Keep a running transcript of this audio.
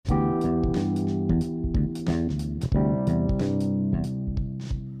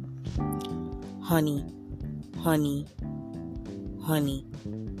Honey, honey, honey.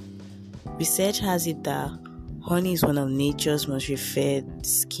 Research has it that honey is one of nature's most revered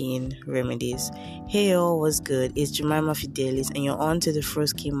skin remedies. Hey y'all, what's good? It's Jemima Fidelis and you're on to the Fro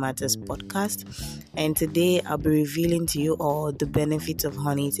Skin Matters podcast. And today I'll be revealing to you all the benefits of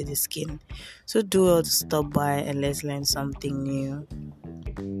honey to the skin. So do well to stop by and let's learn something new.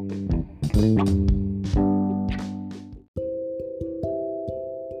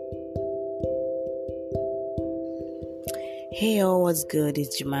 Hey y'all, what's good?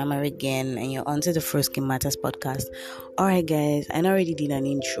 It's Jemima again and you're on to the Fro Skin Matters podcast. Alright guys, I already did an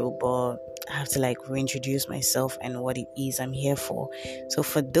intro, but I have to reintroduce myself and what it is I'm here for. So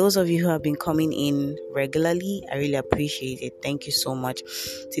for those of you who have been coming in regularly, I really appreciate it. Thank you so much.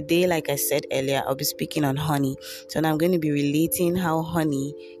 Today, like I said earlier, I'll be speaking on honey. So now I'm going to be relating how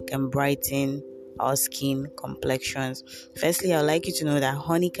honey can brighten our skin complexions. Firstly, I'd like you to know that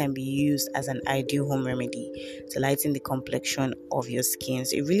honey can be used as an ideal home remedy to lighten the complexion of your skin.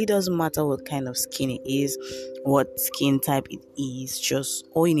 So it really doesn't matter what kind of skin it is, what skin type it is, just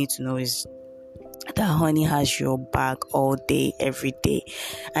all you need to know is that honey has your back all day, every day.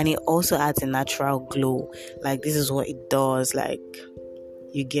 And it also adds a natural glow. This is what it does.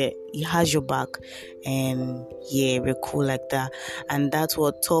 It has your back, and we're cool like that. And that's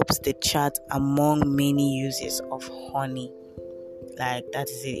what tops the chart among many uses of honey. That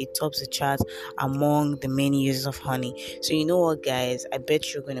is it. It tops the chart among the many uses of honey. So you know what, guys? I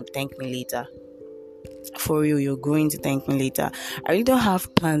bet you're going to thank me later. For real, you're going to thank me later. I really don't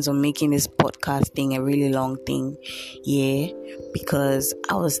have plans on making this podcast thing a really long thing. Because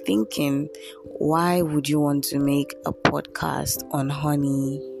I was thinking, why would you want to make a podcast on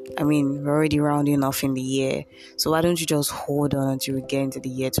honey? I mean, we're already rounding off in the year, so why don't you just hold on until we get into the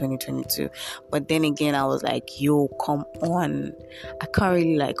year 2022? But then again, I was like, yo, come on. I can't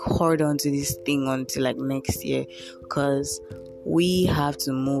really hold on to this thing until next year, because we have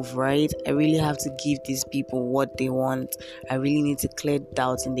to move, right? I really have to give these people what they want. I really need to clear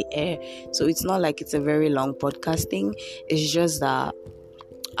doubts in the air. So it's not like it's a very long podcast thing. It's just that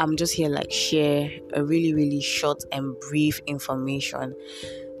I'm just here share a really, really short and brief information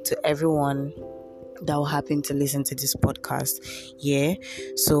to everyone that will happen to listen to this podcast.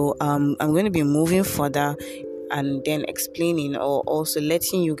 So I'm going to be moving further and then explaining or also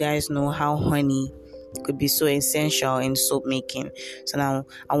letting you guys know how honey could be so essential in soap making. So now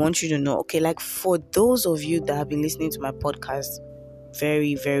I want you to know, for those of you that have been listening to my podcast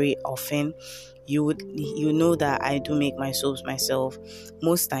very, very often, you know that I do make my soaps myself.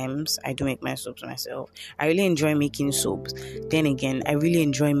 Most times I do make my soaps myself. I really enjoy making soaps. Then again, I really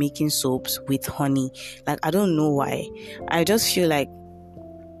enjoy making soaps with honey. I don't know why. I just feel like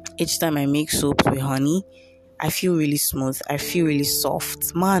each time I make soaps with honey, I feel really smooth. I feel really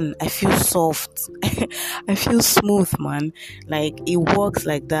soft. Man, I feel soft. I feel smooth, man. It works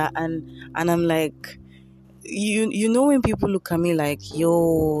like that. And I'm like, you know when people look at me like,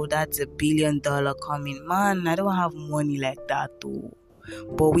 yo, that's $1 billion coming. Man, I don't have money like that though.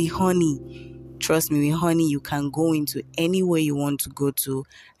 But with honey, trust me, with honey, you can go into anywhere you want to go to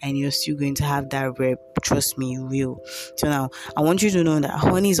and you're still going to have that rep. Trust me, you will. So now, I want you to know that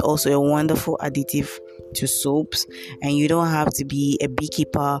honey is also a wonderful additive to soaps, and you don't have to be a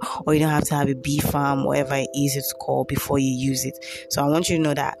beekeeper or you don't have to have a bee farm, whatever it is it's called, before you use it. So I want you to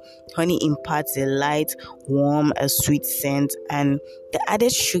know that honey imparts a light, warm, a sweet scent, and the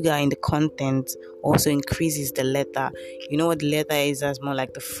added sugar in the content also increases the leather. You know what the leather is? That's more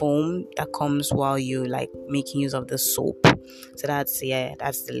like the foam that comes while you making use of the soap. So that's the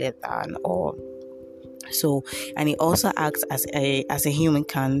leather and all. So, and it also acts as a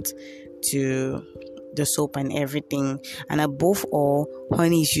humectant to the soap and everything. And above all,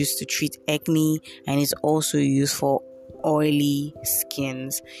 honey is used to treat acne and is also used for oily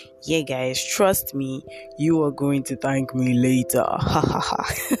skins. Guys, trust me, you are going to thank me later.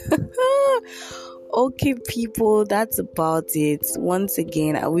 Okay, people, that's about it. Once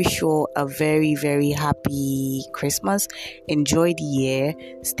again, I wish you all a very, very happy Christmas. Enjoy the year.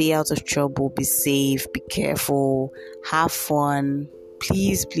 Stay out of trouble. Be safe. Be careful. Have fun.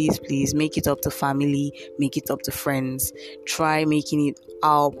 Please, please, please make it up to family. Make it up to friends. Try making it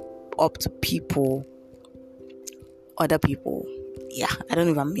up to people. Other people. I don't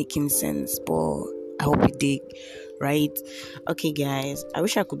know if I'm making sense, but I hope you dig. Right? Okay, guys, I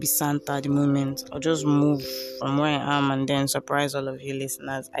wish I could be Santa at the moment. I'll just move from where I am and then surprise all of you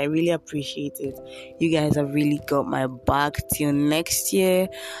listeners. I really appreciate it. You guys have really got my back. Till next year,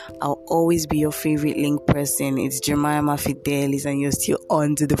 I'll always be your favorite link person. It's Jemima Fidelis, and you're still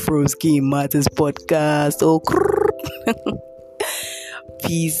on to the Fro Skin Matters podcast.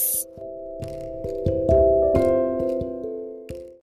 Peace.